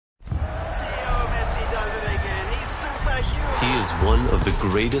He is one of the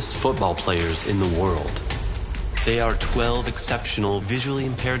greatest football players in the world. They are 12 exceptional visually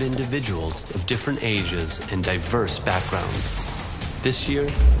impaired individuals of different ages and diverse backgrounds. This year,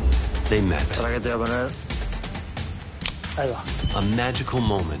 they met. A magical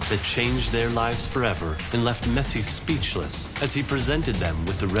moment that changed their lives forever and left Messi speechless as he presented them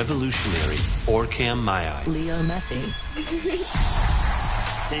with the revolutionary Orcam Mai. Leo Messi.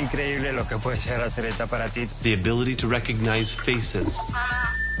 Increíble lo que puede ser hacer esta para ti. The ability to recognize faces,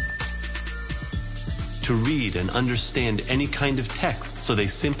 to read and understand any kind of text, so they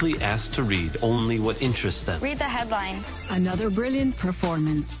simply ask to read only what interests them. Read the headline. Another brilliant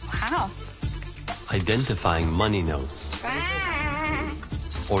performance. How? Identifying money notes.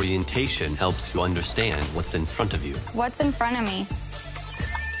 Orientation helps you understand what's in front of you. What's in front of me?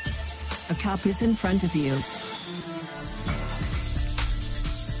 A cup is in front of you.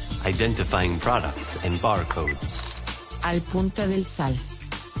 Identifying products and barcodes. Al punto del sal.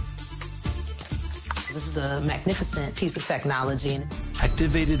 This is a magnificent piece of technology.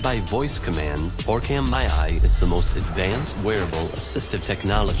 Activated by voice commands, Orcam Mai is the most advanced wearable assistive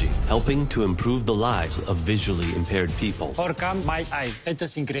technology, helping to improve the lives of visually impaired people. Orcam Mai. Esto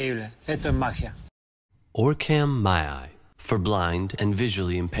es increíble. Esto es magia. Orcam Mai, for blind and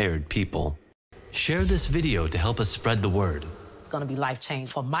visually impaired people. Share this video to help us spread the word. It's going to be life-changing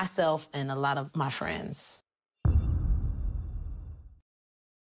for myself and a lot of my friends.